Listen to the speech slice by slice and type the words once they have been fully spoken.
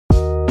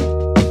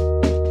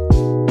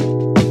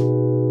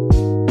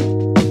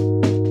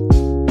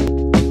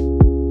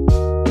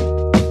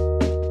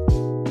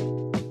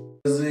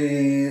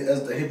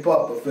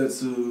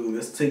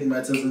let's take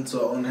matters into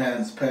our own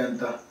hands.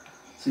 Penta,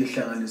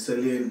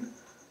 sihlanganiseleni,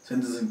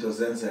 senze izinto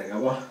zenzeke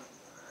yabo.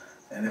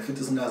 And if it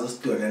is not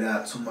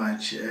too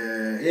much,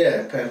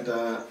 yeah,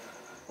 Penta,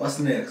 what's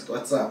next?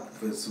 What's up?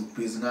 Wethu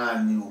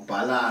bizingani,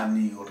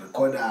 ubhalani,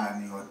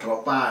 urecordani,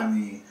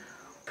 udropani,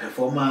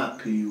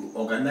 performaphi,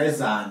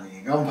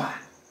 organizani,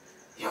 ngambani?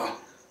 Yo.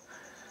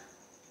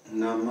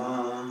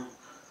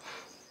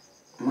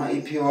 My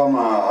EP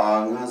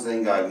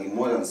ngaze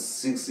more than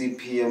 6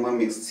 EP, my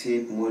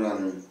mixtape more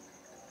than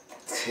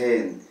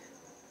 10.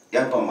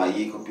 Yapa my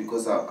yiko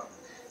because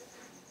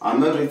I'm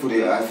not ready for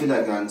the. I feel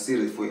like I'm still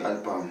ready for the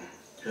album.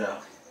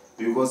 Yeah.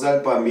 Because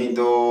album me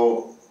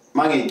do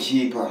mange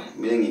keeper,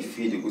 me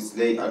feel because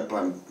like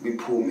album we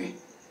pull me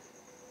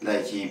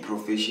like he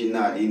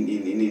professional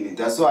in.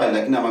 That's why I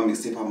like now my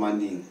mixtape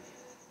amanding.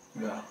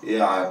 Yeah.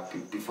 Yeah,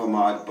 before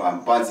my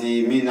album. But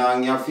me now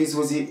I feel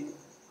was it.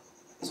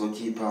 So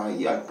keeper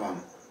the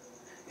album.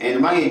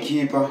 And my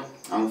keeper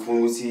I'm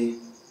from see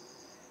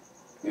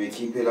we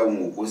keep it up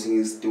posting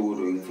in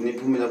studio in funny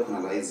put me up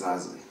on a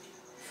zazi.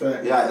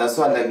 Yeah, that's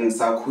why like in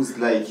Saku's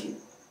like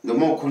the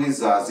more cool is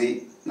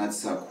zazi, not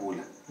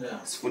Sakula. Yeah.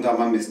 Sifunda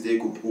my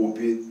mistake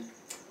upopi.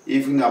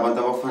 If you know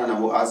about fan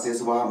about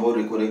access about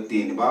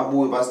recollecting,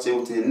 babu bas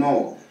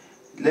no.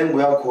 Then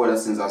we are called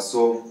since I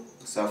saw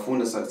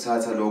Safunda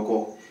Saktata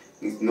loco.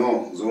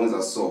 No, zones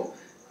I saw.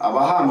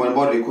 Abahamba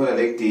about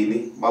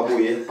recollecting, babu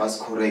ye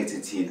pas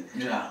corrected it.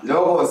 Yeah.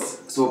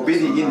 Logos so be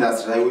the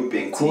industry I would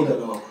bank.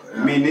 Cool.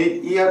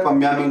 Meaning here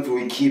permanent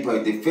for keep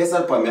the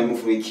first permanent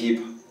for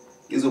keep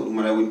is open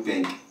my would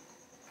bank.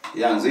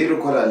 Yeah, so you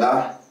record a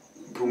la,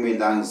 put me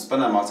down,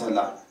 span a matter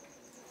la.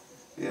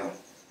 Yeah.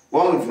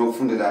 One of no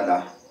funded a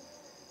la.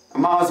 A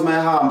mouse my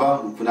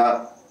hamba, put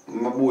out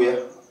my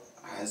boy,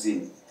 as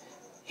in,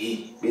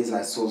 hey, means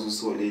I saw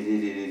so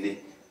lady,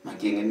 my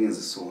gang is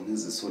a soul,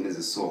 is a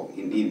soul.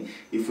 In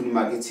if you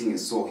marketing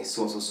is so, he's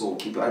so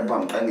keep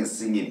album and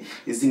singing,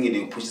 he's singing,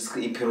 he pushes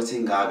a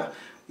perotin gaga.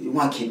 You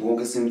want to keep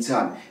working same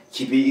time,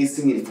 keep it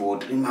singing for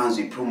 3 months,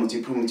 you promote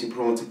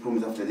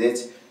after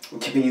that, we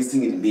keep it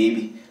singing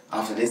baby.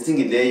 After that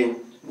singing there you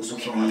also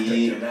keep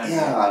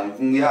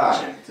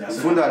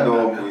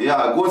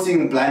yeah, go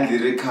sing blindly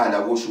record,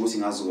 I go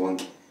shooting as one.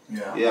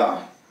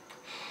 Yeah.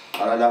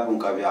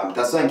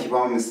 That's why I keep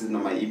on missing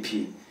on my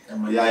EP.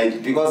 Yeah,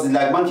 because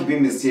like man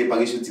keeping mistake, but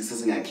I should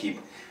something I keep.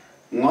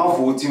 More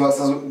for you was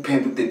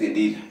pen to the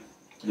deal.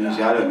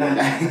 Yeah,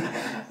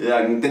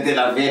 the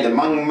la vele,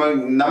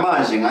 man,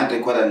 namaging, I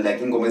record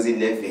like in Gomez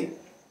 11.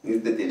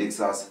 It's the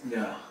Texas.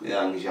 Yeah,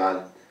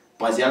 Njal.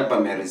 But the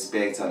album I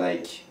respect, I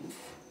like.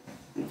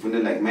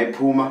 Like my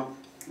Puma,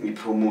 me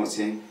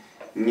promoting,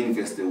 me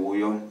invest the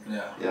oil.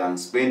 Yeah,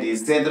 spend the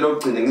center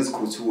of the next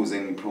cultures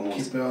and promote.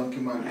 Keep on,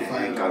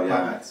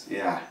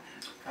 yeah.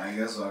 I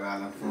guess what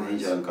I'm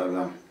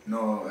for.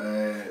 No,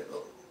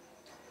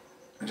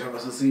 njengoba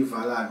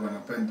sesivala kona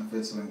Penta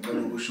mfethu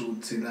ngicela ukusho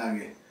ukuthi na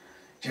ke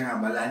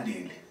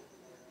njengabalandeli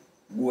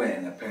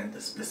kuwena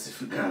Penta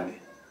specifically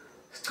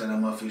sicela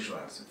ama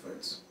visuals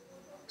mfethu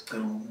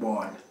sicela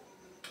ukubona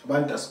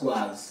abantu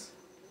asikwazi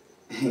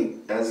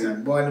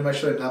siyabona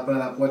amashow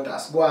lapha kodwa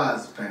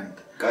asikwazi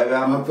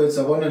Penta mfethu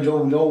sabona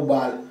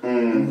njengobala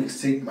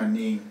mixtape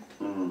maningi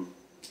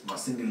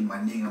single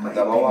maningi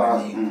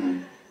ama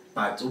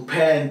but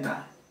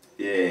uPenta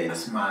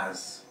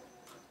asimazi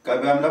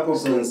Kabe lapho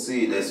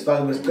uqinisile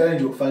sifake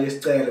nje ukufaka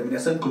isicelo mina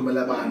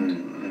sengikhulumela abantu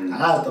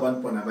akazi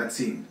abantu bona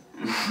bathini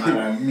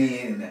mara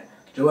mina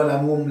njengoba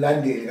nami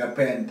umlandeli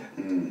kaPenta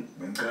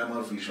ngicela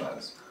ama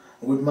visuals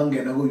ukuthi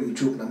mangena ku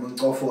YouTube nami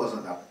ngicofoza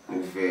lapha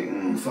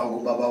ngifaka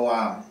ubaba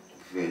wami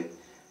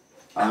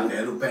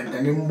angela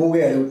uPenta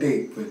ngimbukele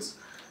uTake mfethu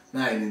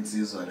nayi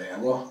lensizwa le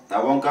yabo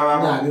bonke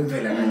abantu nabi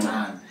imvela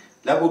kancane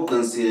lapho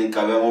uqinisile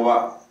Kabe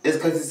ngoba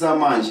esikhathi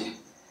samanje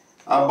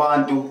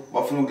abantu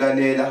bafuna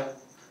ukulalela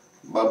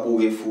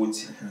babuke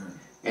futhi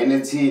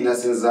enethina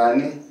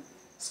senzani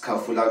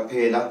sikhafula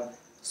kuphela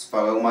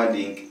sifaka kuma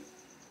link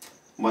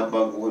mathi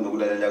bakubona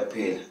ukulalela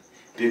kuphela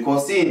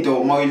because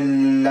into uma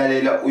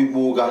uyilalela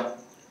uyibuka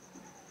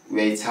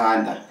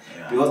uyayithanda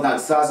because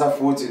nakusasa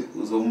futhi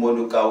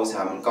uzombona ukawu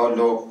sihamba ukawu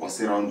lo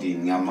surrounding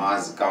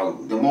ngiyamazi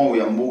kawu the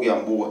more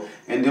uyambuka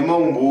and the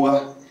more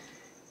ngibuka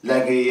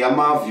like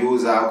ama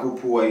views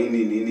akhuphuka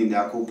inini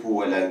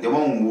akhuphuka like the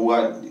more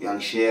ngibuka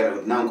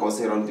ngiyangishare nanko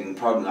surrounding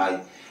proud ngayo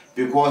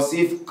because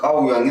if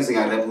kawu yangize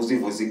ngarap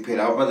usivoice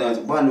kuphela abantu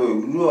bathi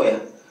bani loya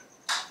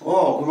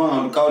khuluma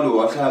ngalo kawu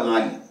wahlala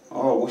ngali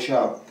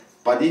kusharp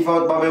but if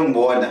out babe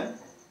ngibona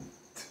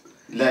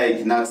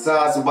like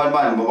nakusasa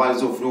bani babani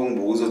sofuna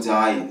ungibuza uthi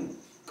hayi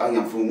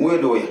kangiyafuna nguye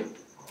loya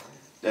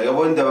like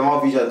yabona indaba ama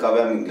visual Kabe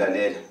yami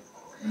ngilalela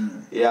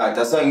yeah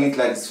that's why ngithi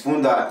like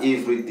sifunda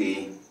every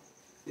day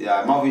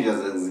yeah ama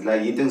visuals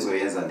like into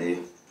engizoyenza leyo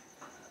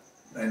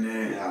and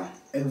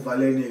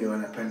ekuvaleni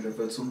yona Penta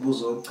mfethu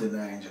umbuzo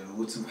ogcinayo nje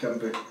ukuthi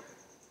mhlambe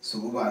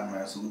sokubani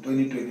manje ku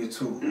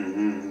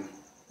 2022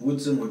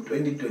 ukuthi ngo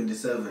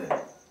 2027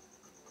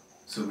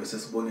 sobe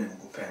sesibonene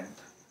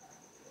kuPenta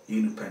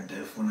yini uPenta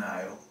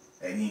efunayo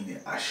enini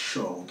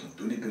asho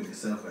ukuthi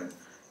 2027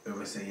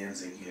 bese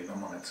yenzekile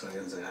noma ngathiwa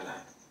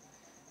yenzekalani?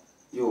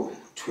 Yo,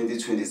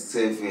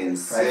 2027,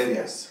 5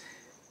 years.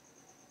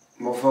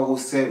 Mofaku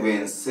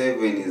 7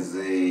 is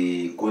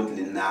a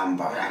godly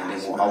number,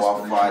 and then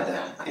our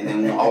father, and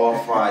then our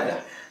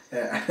father.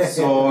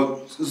 So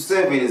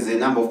 7 is a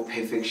number of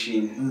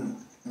perfection.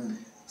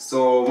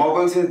 So my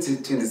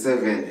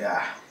 27,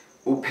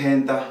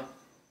 uPenta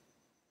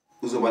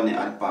uzoba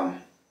ne-album,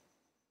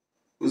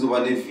 uzoba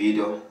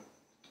ne-video,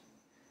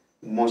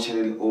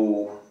 channel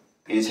O,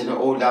 channel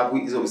O lapho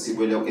izobe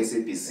sibuyela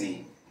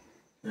ku-SABC.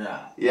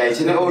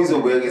 Channel O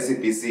izobuya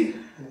ku-SABC.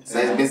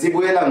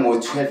 Besibuyela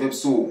ngo-12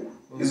 ebusuku,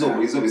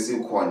 izobe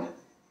sikhona.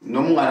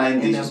 Noma unganayo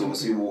indishi uzobe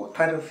sibuka.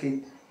 Part of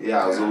it.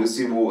 Uzobe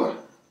sibuka.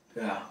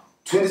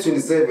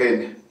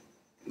 2027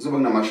 uzobe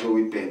kunamashow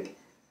weBank.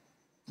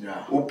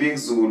 uBig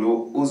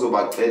Zulu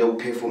uzobacela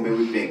ukuperform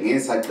weBank,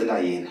 ngesacela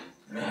yena.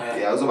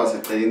 Uzoba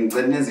sicela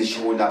ngicela nenze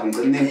show lapho,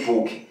 ngicela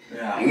nengibhuke.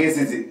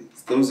 Ngesithi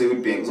sicela uze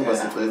weBank, uzoba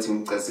sicela ukuthi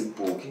ngicela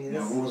sikubhuke.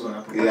 Ngiyakuzwa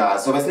lapho.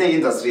 So bese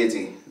ne-industry yethu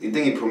into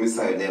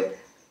engiyipromisayo leyo.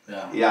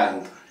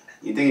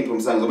 Into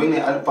engiyipromisayo ngizobe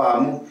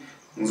ngine-album,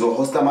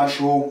 ngizohosta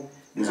ama-show,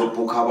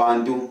 ngizobhuka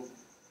abantu.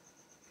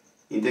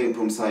 Into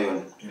engiyipromisayo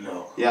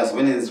yona. So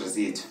benenze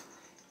receipt.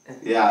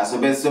 So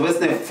bese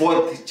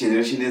ne-4th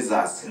generation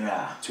ezazi.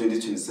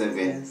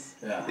 2027.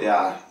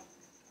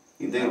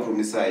 Into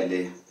engiyipromisayo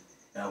leyo.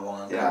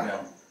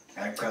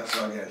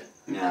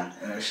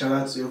 Shout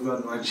out to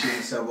everyone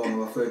watching. Siyabonga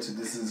bafethu.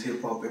 This is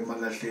hip hop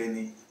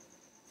eMalahleni.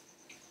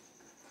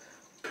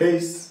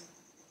 Peace.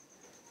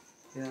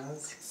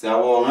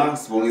 Siyabonga,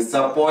 sibonga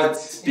support.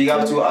 Big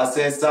up to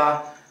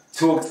Assessor,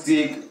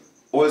 Toxic,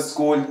 Old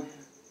School,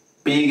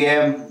 Big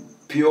M,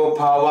 Pure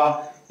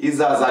Power,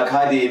 Izaz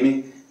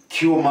Academy,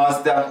 Q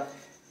Master,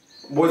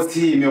 both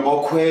team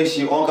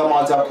yobokhweshi onke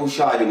amathi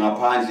aphushayo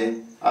ngaphandle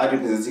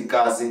represent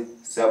ikasi.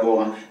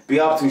 Siyabonga. Big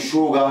up to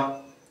Shuga.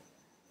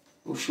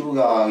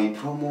 Shuga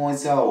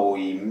i-promoter or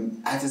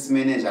i-artist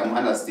manager, I'm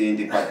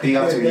understanding, but big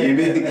up to him.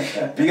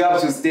 Big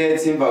up to State,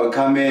 Timba with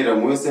camera,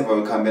 Mosefa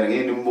with camera,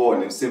 ngene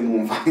mbone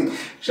usemumva.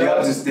 Big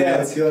up to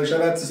State.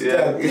 Shout out to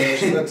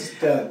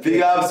State.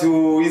 Big up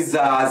to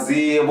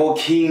Izazi, abo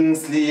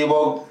Kingsley,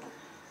 abo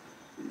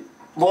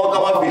bonke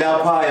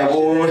abavila phaya,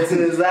 abo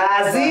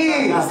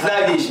Izazi.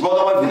 Sluggish, bonke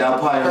abavila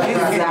phaya.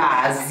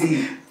 Izazi.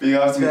 Big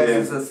up to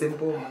them. It's a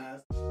simple man.